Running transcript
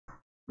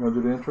You want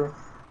to do the intro?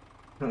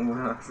 What am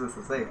I supposed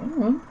to say?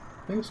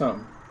 Think of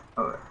something.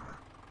 Oh.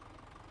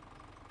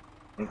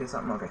 Think of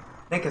something? Okay.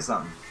 Think of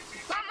something.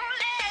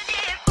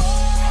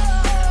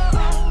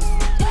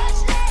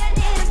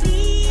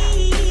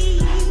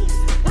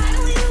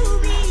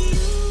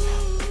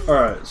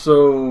 Alright,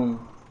 so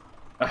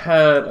I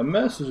had a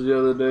message the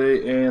other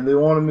day and they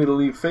wanted me to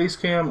leave face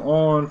cam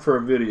on for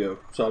a video.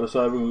 So I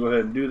decided we're going to go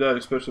ahead and do that,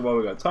 especially while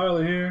we got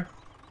Tyler here.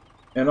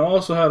 And I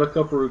also had a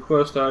couple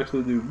requests to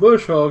actually do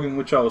bush hogging,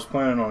 which I was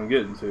planning on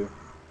getting to.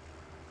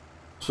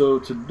 So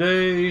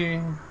today,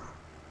 I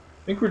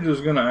think we're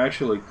just going to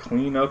actually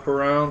clean up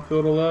around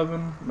field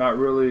 11. Not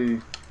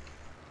really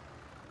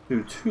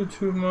do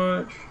too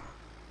much.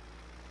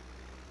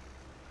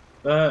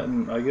 That,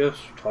 and I guess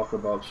talk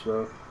about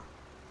stuff.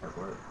 Like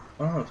what?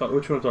 I don't know,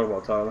 what you want to talk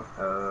about, Tyler?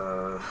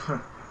 Oh,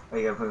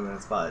 you gotta put me on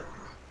the spot.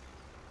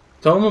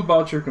 Tell them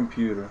about your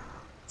computer.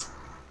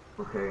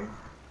 Okay.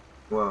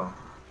 Well,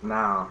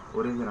 now,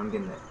 what is it? I'm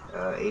getting the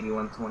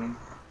 8120.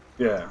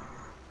 Yeah.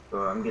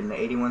 So I'm getting the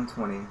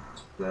 8120,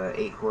 the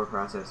 8-core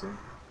processor.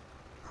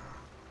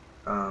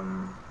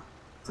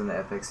 It's in the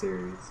FX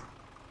series.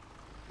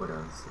 What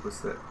else?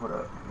 What's that? Hold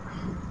up.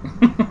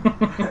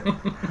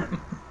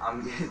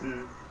 I'm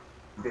getting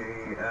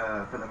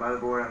the for the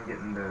motherboard. I'm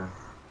getting the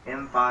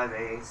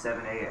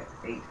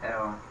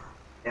M5A7A8L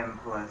M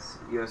Plus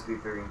USB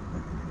 3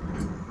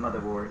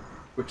 motherboard,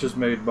 Which is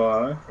made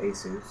by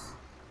Asus,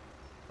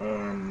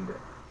 and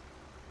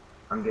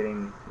I'm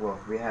getting, well,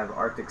 we have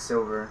Arctic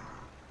Silver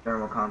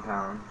thermal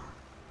compound.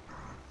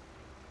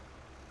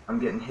 I'm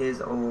getting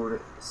his old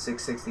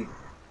 660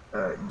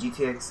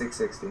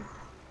 GTX1060,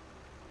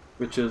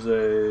 which is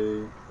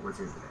an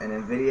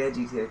NVIDIA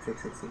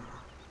GTX1060.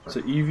 It's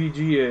an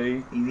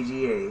EVGA.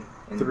 EVGA.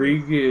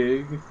 3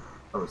 gig.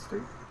 Oh, it's 3?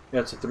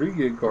 Yeah, it's a 3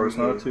 gig card. It's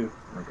not a 2.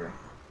 Okay.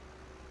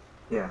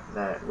 Yeah,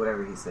 that,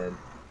 whatever he said.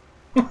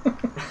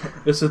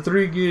 It's a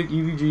 3 gig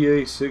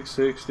EVGA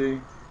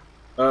 660.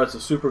 It's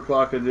a super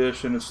clock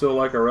edition. It's still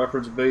like a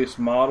reference-based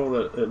model.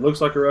 It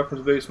looks like a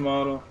reference-based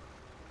model,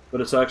 but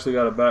it's actually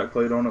got a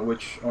backplate on it,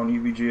 which on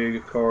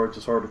EVGA cards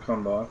is hard to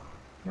come by.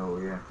 Oh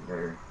yeah,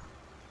 they're,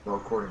 well,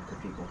 according to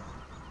people.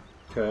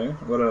 Okay,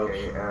 what else?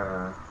 Okay,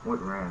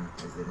 what RAM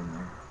is it in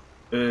there?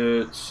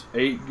 It's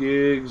 8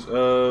 gigs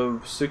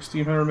of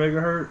 1600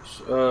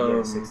 megahertz. Yeah,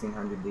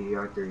 1600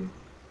 DDR3.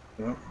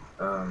 Yep.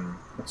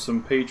 It's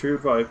some Patriot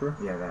Viper.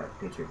 Yeah, that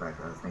Patriot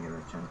Viper. I was thinking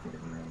of trying to think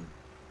of the name.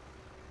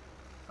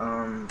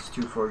 It's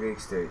 2 4 gig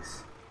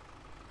sticks.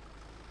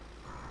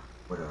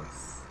 What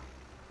else?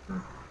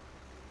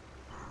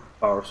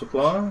 Power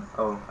supply.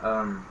 Oh,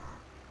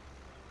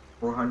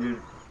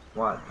 400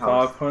 watt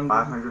power.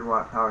 500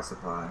 watt power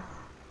supply.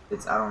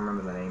 It's, I don't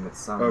remember the name.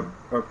 It's some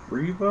a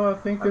Riva,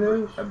 I think it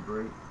is.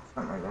 Something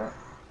like that.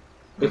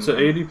 It's an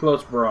 80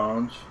 plus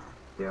bronze.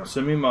 Yeah.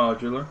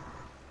 Semi-modular.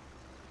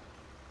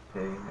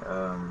 Okay.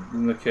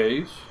 In the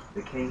case.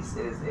 The case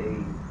is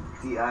a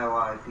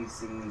DIY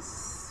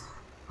PC's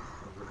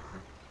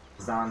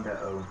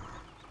Zonda O.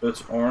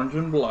 It's orange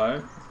and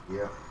black.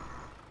 Yeah.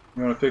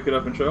 You want to pick it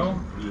up and show them?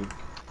 Yeah.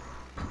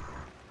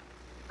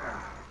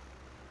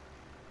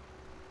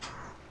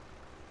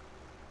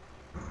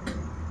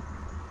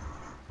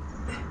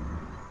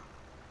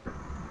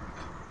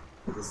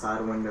 The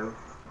side window.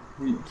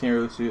 You can't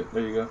really see it.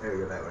 There you go. There we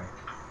go, that way.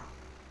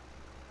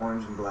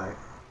 Orange and black.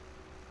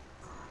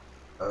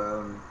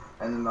 And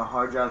then the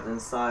hard drive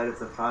inside,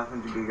 it's a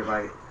 500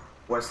 gigabyte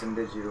Western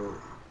Digital,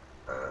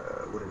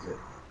 what is it?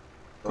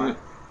 Black?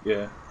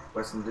 Yeah.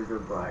 Western Digital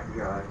black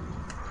drive.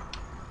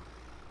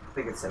 I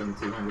think it's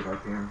 7200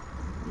 RPM.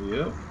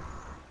 Yep.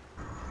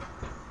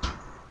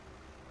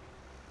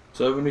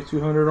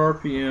 7200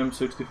 RPM,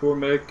 64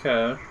 meg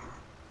cache.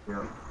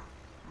 Yep.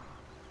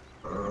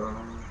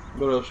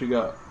 What else you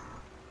got?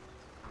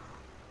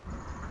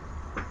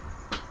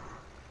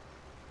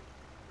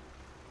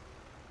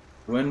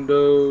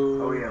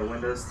 Windows. Oh yeah,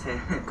 Windows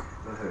 10.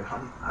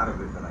 I'm out of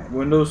it tonight.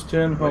 Windows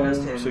 10 Windows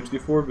Home, 10.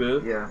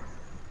 64-bit. Yeah.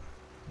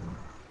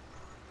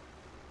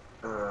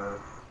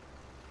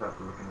 Stop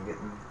looking at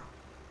getting,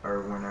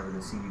 or whenever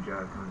the CD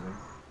drive comes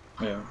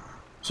in. Yeah.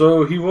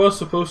 So he was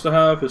supposed to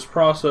have his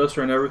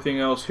processor and everything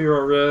else here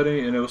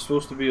already, and it was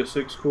supposed to be a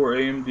 6-core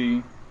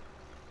AMD.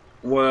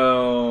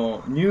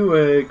 Well,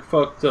 Newegg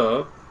fucked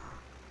up,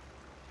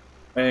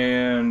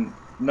 and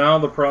now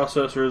the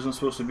processor isn't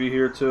supposed to be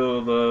here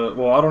till the,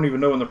 well, I don't even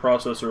know when the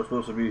processor was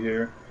supposed to be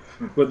here,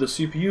 but the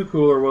CPU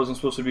cooler wasn't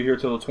supposed to be here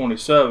till the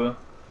 27th,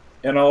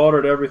 and I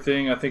ordered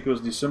everything, I think it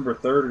was December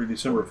 3rd or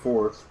December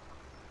 4th.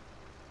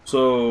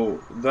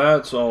 So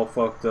that's all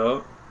fucked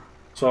up.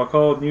 So I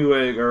called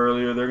Newegg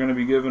earlier. They're going to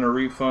be giving a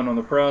refund on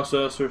the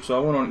processor, so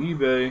I went on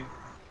eBay,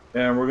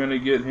 and we're going to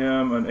get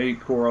him an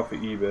 8-core off of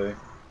eBay.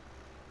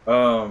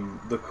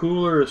 The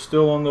cooler is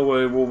still on the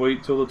way. We'll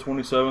wait till the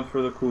 27th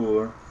for the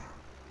cooler.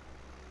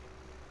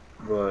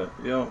 But,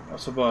 yeah,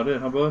 that's about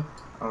it, huh, bud?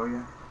 Oh,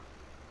 yeah.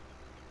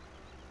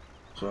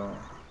 So,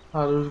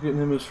 Tyler's getting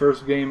him his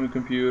first gaming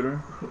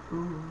computer.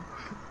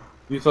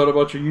 You thought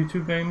about your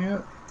YouTube name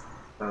yet?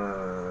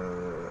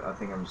 I I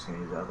think I'm just gonna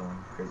use the other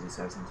one, Crazy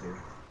Assassin 2.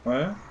 Oh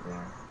yeah?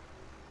 Yeah.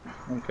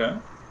 Okay.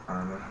 I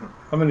don't know.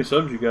 How many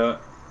subs you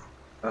got?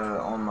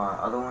 On my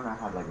other one, I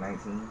had like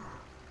 19.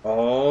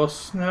 Oh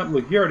snap!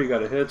 Look, you already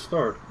got a head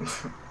start.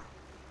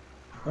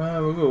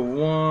 We'll go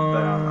one.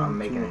 But I'm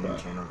making a new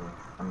channel though.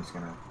 I'm just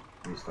gonna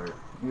restart.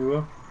 You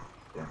will?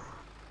 Yeah.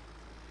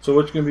 So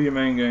what's gonna be your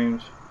main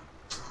games?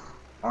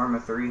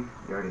 Arma 3, you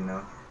already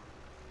know.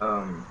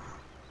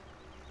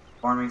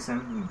 Farming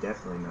Sim, you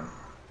definitely know.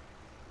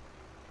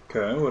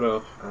 Okay, what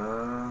else?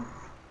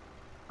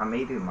 I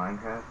may do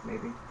Minecraft,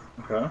 maybe.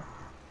 Okay.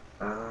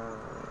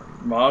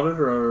 Modded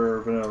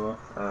or vanilla?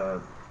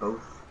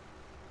 Both.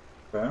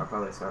 Okay. I'll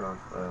probably start off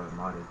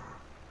modded.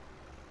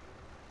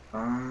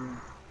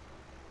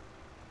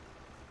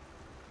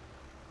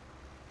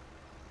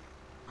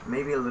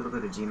 Maybe a little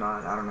bit of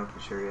Gmod. I don't know for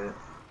sure yet.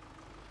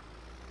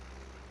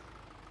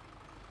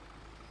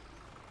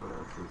 What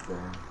else is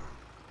there?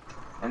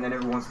 And then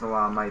every once in a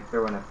while, I might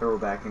throw in a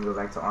throwback and go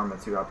back to Arma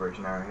 2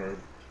 Operation Arrowhead.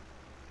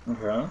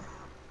 Okay.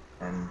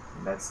 And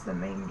that's the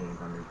main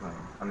games I'm gonna be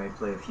playing. I may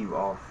play a few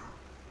off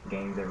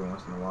games every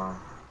once in a while.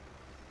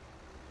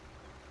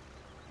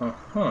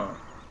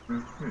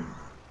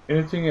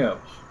 Anything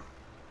else?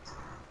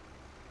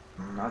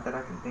 Not that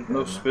I can think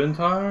No of. spin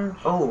tires?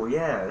 Oh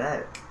yeah,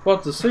 that.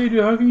 What to say,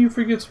 dude? How can you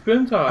forget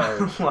spin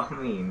tires? Well, I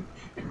mean,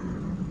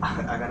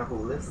 I got a whole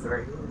list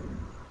right here.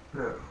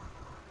 Look.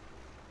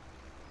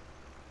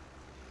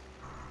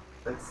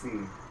 Let's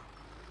see.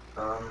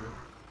 I'm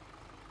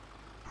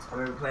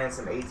gonna be playing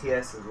some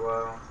ATS as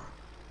well.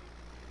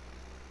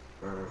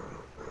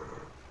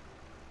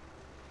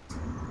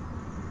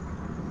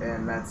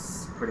 And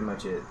that's pretty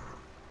much it.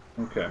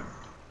 Okay.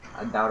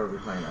 I doubt I'll be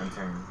playing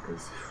Unturned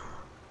because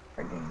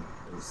that game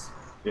is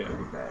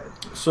pretty bad.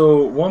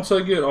 So once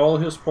I get all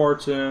his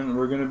parts in,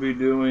 we're going to be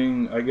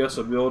doing, I guess,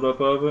 a build-up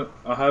of it.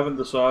 I haven't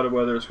decided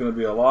whether it's going to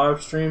be a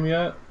live stream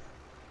yet,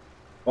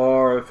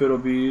 or if it'll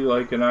be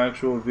like an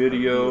actual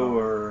video,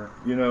 or,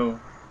 you know.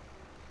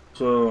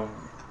 So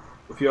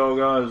if y'all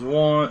guys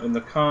want, in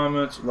the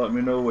comments, let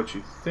me know what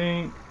you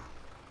think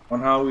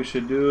on how we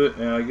should do it,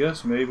 and I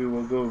guess maybe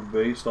we'll go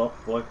based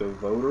off like a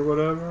vote or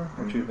whatever.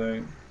 What you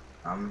think?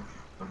 I'm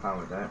fine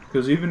with that.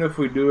 Because even if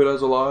we do it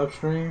as a live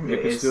stream, yeah,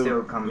 it can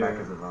still come back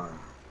as a live.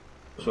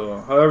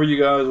 So however you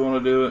guys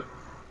want to do it,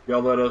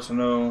 y'all let us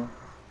know,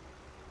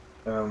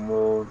 and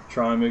we'll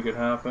try and make it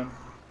happen.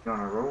 You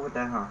wanna roll with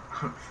that, huh?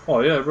 Oh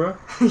yeah, bro.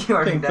 You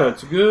already think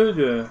that's good,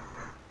 yeah.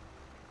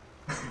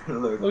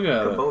 Look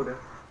at Kubota. it.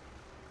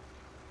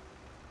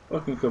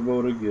 Fucking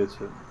Kubota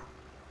gets it.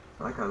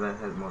 I like how that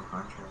has more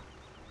contrast.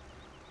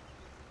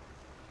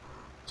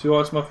 See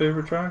why it's my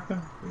favorite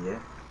tractor? Yeah.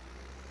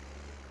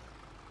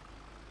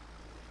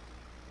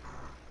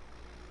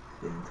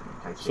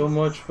 So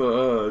much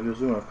for just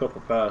doing a couple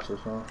passes,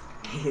 huh?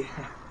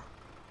 Yeah.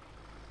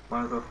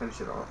 Might as well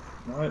finish it off.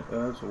 Might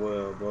as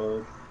well,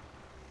 bud.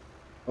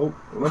 Oh,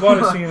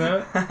 nobody's seen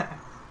that.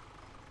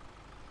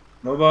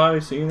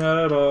 Nobody's seen that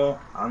at all.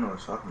 I don't know what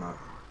you're talking about.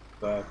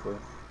 Exactly.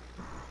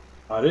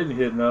 I didn't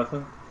hit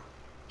nothing.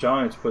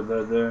 Giants put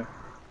that there.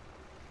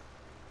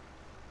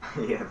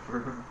 Yeah, for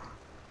real.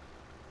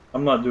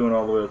 I'm not doing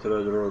all the way up to the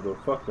edge of the road though.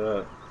 Fuck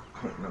that.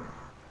 No.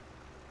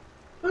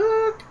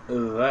 Fuck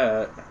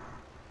that.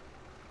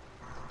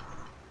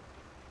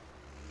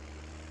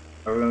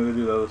 Are we gonna go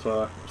do the other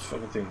side? This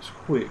fucking thing's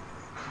quick.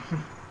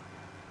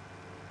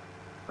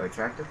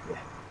 Attractive? Yeah.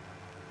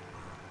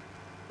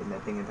 Getting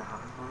that thing into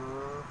high.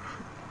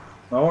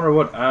 I wonder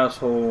what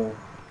asshole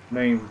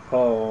named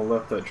Paul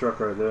left that truck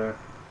right there.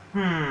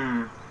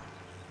 I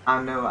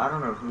know. I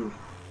don't know who.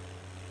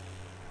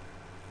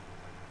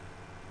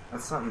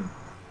 That's something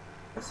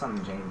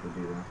James would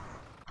do though.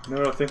 You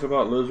know what I think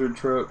about lizard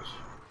trucks?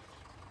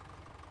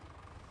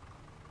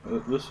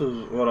 This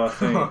is what I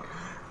think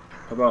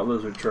about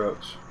lizard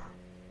trucks.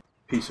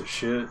 Piece of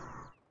shit.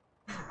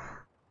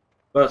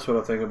 That's what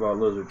I think about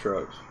lizard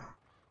trucks.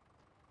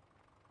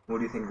 What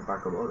do you think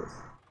about Kubotas?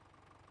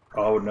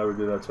 I would never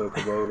do that to a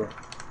Kubota.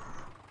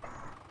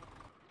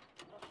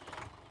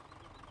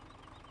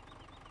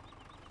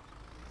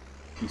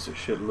 Piece of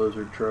shit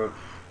lizard truck.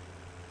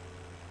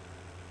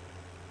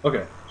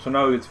 Okay, so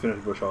now we get to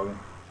finish bush hogging.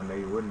 I know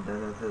you wouldn't have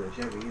done that to the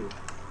Chevy either.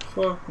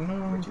 Fuck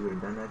no. But you would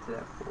have done that to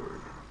that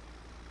Ford.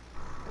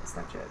 That's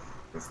Snapchat.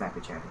 That's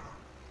Snappy Chatty.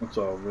 It's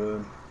all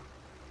good.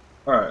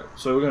 Alright,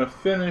 so we're going to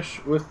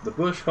finish with the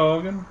bush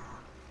hogging.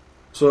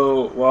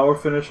 So, while we're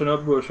finishing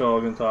up bush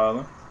hogging,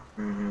 Tyler,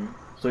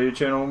 say your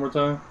channel one more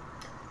time.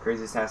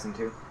 Crazy Assassin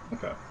 2.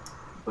 Okay.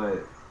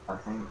 But I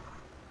think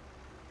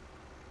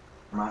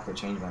I'm going to have to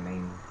change my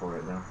name for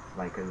it though.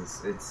 Like,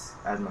 cause it's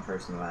as my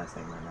first and last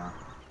name right now.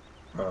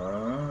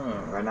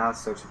 Right now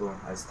it's searchable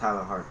as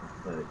Tyler Harper,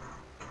 but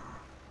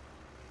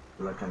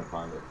good luck trying to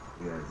find it.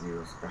 You got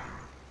 0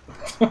 subscribers.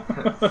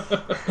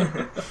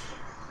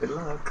 Good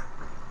luck.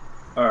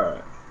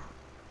 Alright.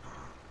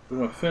 We're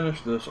gonna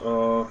finish this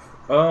off.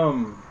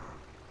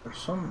 There's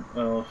something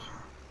else.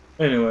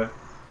 Anyway,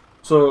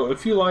 so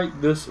if you like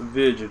this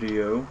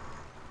video,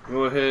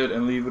 go ahead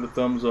and leave it a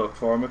thumbs up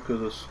for me,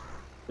 because it's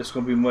It's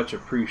going to be much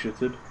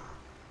appreciated.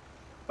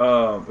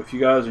 If you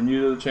guys are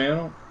new to the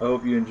channel, I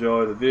hope you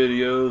enjoy the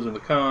videos and the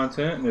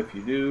content, and if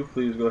you do,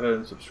 please go ahead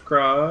and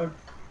subscribe,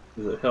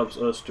 because it helps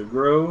us to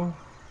grow.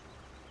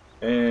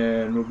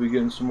 And we'll be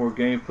getting some more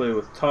gameplay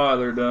with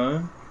Tyler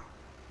done.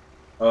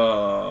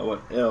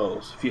 What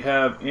else? If you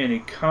have any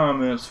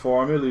comments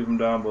for me, leave them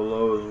down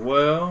below as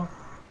well.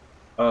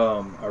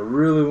 I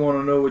really want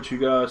to know what you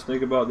guys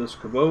think about this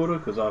Kubota,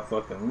 because I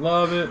fucking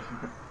love it.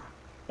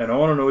 And I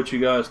want to know what you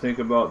guys think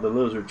about the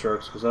lizard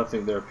trucks, because I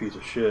think they're a piece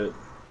of shit.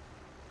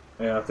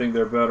 And I think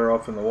they're better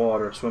off in the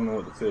water, swimming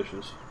with the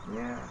fishes.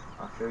 Yeah,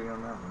 I feel you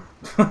on that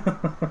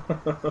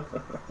one.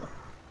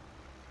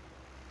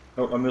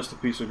 Oh, I missed a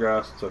piece of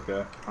grass. It's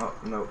okay. Oh,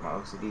 no, my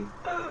OCD.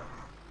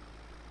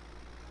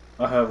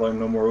 I have like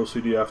no more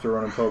OCD after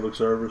running public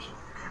servers.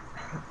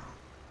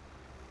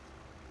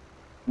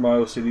 My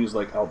OCD is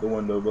like out the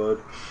window, bud.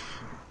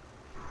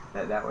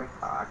 That way?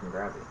 Oh, I can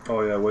grab it.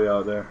 Oh yeah, way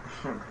out there.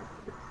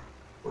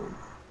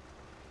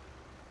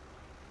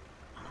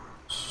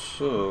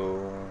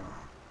 So,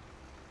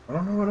 I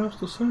don't know what else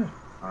to say.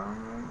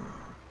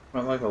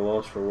 I'm like a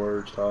loss for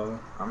words, Tyler.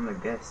 I'm the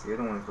guest. You're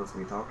the one supposed to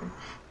be talking.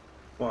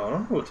 Well, I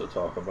don't know what to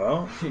talk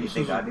about. You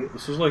think I do?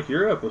 This is like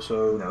your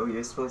episode. No,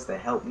 you're supposed to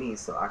help me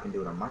so I can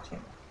do it on my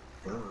channel.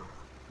 Duh.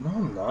 No,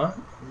 I'm not.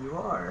 You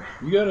are.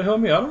 You gotta help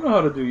me. I don't know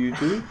how to do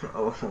YouTube.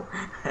 Oh.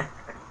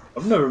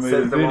 I've never made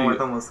a the video. One with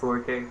almost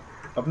 4K.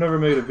 I've never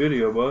made a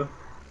video, bud.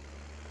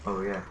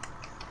 Oh yeah.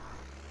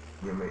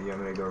 You want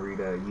me to go read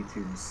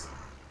YouTube's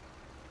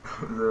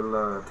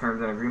little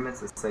terms and agreements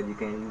that said you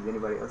can't use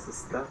anybody else's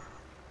stuff?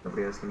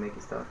 Nobody else can make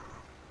your stuff?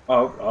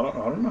 Oh,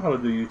 I don't know how to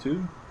do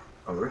YouTube.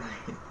 Oh really?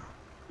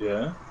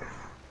 Yeah.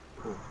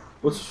 Cool.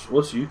 What's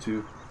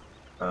YouTube?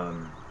 I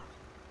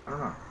don't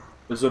know.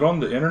 Is it on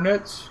the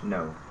internets?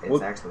 No,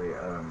 it's actually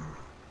I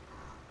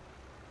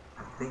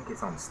think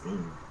it's on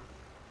Steam.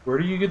 Where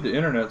do you get the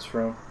internets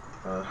from?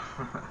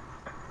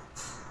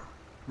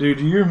 Dude,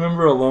 do you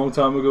remember a long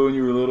time ago when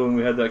you were little and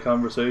we had that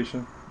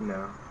conversation?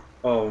 No.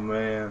 Oh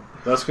man,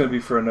 that's gonna be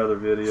for another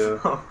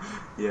video.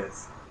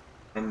 Yes.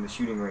 And the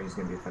shooting range is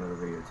gonna be for another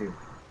video too.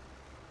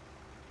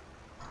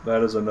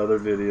 That is another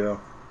video.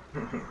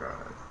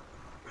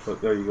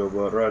 Look, there you go,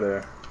 bud, right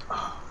there.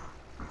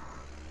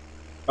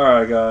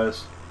 Alright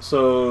guys,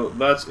 so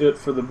that's it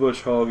for the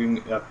bush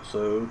hogging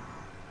episode.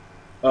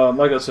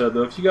 Like I said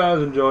though, if you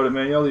guys enjoyed it,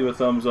 man, y'all leave a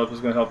thumbs up.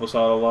 It's going to help us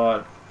out a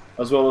lot.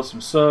 As well as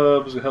some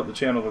subs. It's going to help the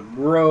channel to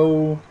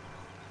grow.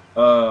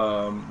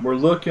 We're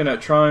looking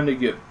at trying to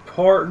get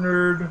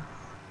partnered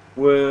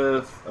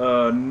with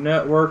a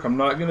network. I'm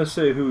not going to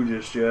say who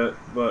just yet,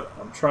 but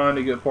I'm trying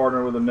to get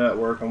partnered with a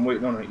network. I'm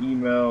waiting on an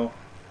email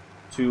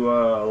to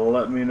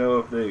let me know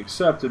if they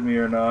accepted me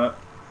or not.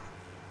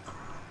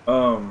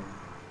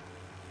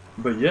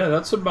 But yeah,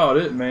 that's about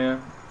it,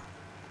 man.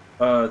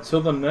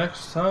 Till the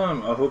next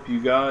time, I hope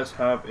you guys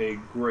have a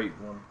great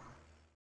one.